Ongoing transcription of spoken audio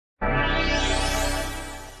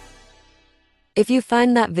If you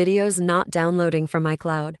find that video's not downloading from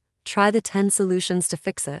iCloud, try the 10 solutions to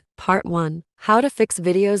fix it. Part 1. How to fix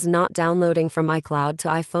videos not downloading from iCloud to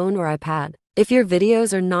iPhone or iPad. If your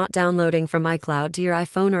videos are not downloading from iCloud to your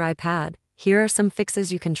iPhone or iPad, here are some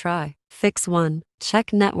fixes you can try. Fix 1.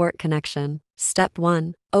 Check network connection. Step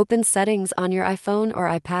 1. Open settings on your iPhone or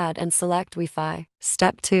iPad and select Wi-Fi.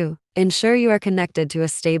 Step 2. Ensure you are connected to a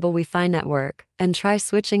stable Wi-Fi network, and try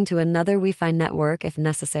switching to another Wi-Fi network if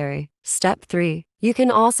necessary. Step 3. You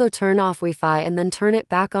can also turn off Wi-Fi and then turn it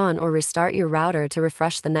back on or restart your router to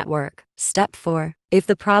refresh the network. Step 4. If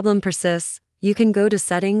the problem persists, you can go to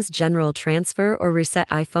Settings, General Transfer, or Reset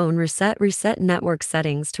iPhone Reset Network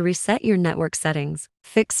Settings to reset your network settings.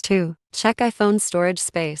 Fix 2. Check iPhone storage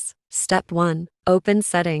space. Step 1. Open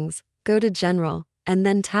Settings, go to General, and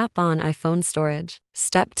then tap on iPhone storage.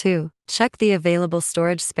 Step 2. Check the available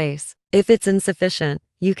storage space. If it's insufficient,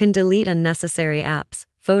 you can delete unnecessary apps,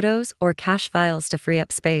 photos, or cache files to free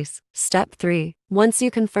up space. Step 3. Once you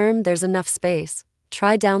confirm there's enough space,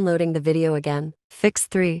 try downloading the video again. Fix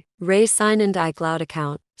 3. Sign into iCloud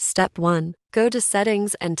account. Step 1. Go to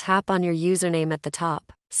Settings and tap on your username at the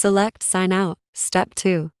top. Select Sign Out. Step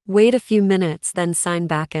 2. Wait a few minutes, then sign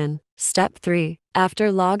back in. Step 3. After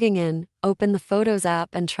logging in, open the Photos app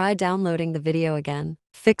and try downloading the video again.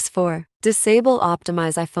 Fix 4. Disable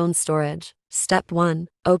Optimize iPhone storage. Step 1.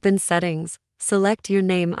 Open Settings. Select your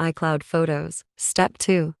name iCloud Photos. Step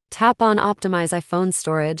 2. Tap on Optimize iPhone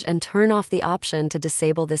storage and turn off the option to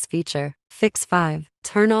disable this feature. Fix 5.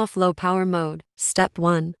 Turn off low power mode. Step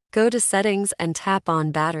 1. Go to Settings and tap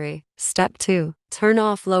on Battery. Step 2. Turn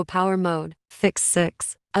off low power mode. Fix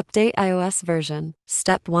 6. Update iOS version.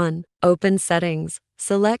 Step 1. Open Settings.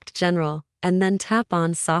 Select General, and then tap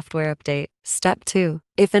on Software Update. Step 2.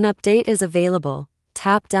 If an update is available,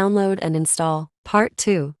 tap Download and install. Part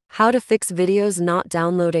 2. How to fix videos not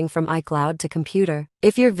downloading from iCloud to computer.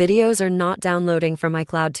 If your videos are not downloading from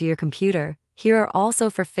iCloud to your computer, here are also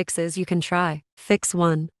 4 fixes you can try. Fix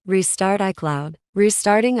 1. Restart iCloud.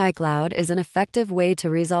 Restarting iCloud is an effective way to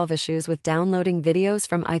resolve issues with downloading videos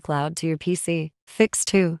from iCloud to your PC. Fix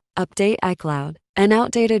 2. Update iCloud. An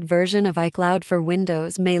outdated version of iCloud for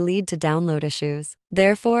Windows may lead to download issues.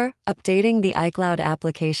 Therefore, updating the iCloud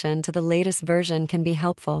application to the latest version can be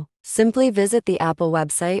helpful. Simply visit the Apple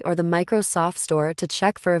website or the Microsoft Store to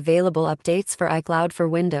check for available updates for iCloud for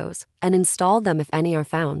Windows, and install them if any are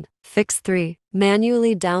found. Fix 3.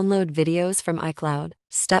 Manually download videos from iCloud.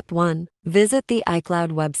 Step 1. Visit the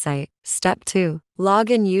iCloud website. Step 2.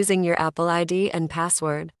 Log in using your Apple ID and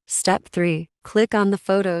password. Step 3. Click on the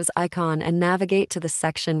Photos icon and navigate to the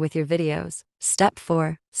section with your videos. Step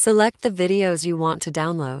 4. Select the videos you want to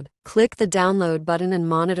download. Click the Download button and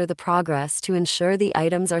monitor the progress to ensure the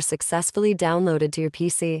items are successfully downloaded to your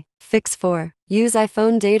PC. Fix 4. Use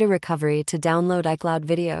iPhone data recovery to download iCloud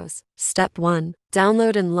videos. Step 1.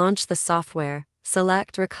 Download and launch the software.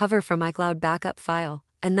 Select Recover from iCloud Backup file,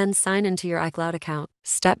 and then sign into your iCloud account.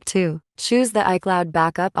 Step 2. Choose the iCloud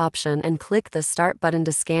Backup option and click the Start button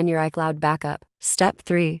to scan your iCloud backup. Step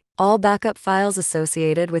 3. All backup files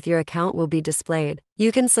associated with your account will be displayed.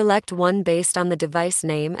 You can select one based on the device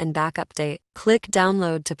name and backup date. Click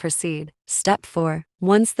Download to proceed. Step 4.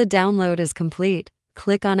 Once the download is complete,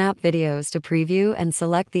 click on App Videos to preview and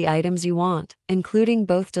select the items you want, including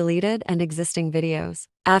both deleted and existing videos.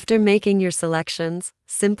 After making your selections,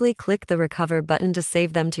 simply click the Recover button to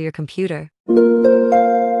save them to your computer.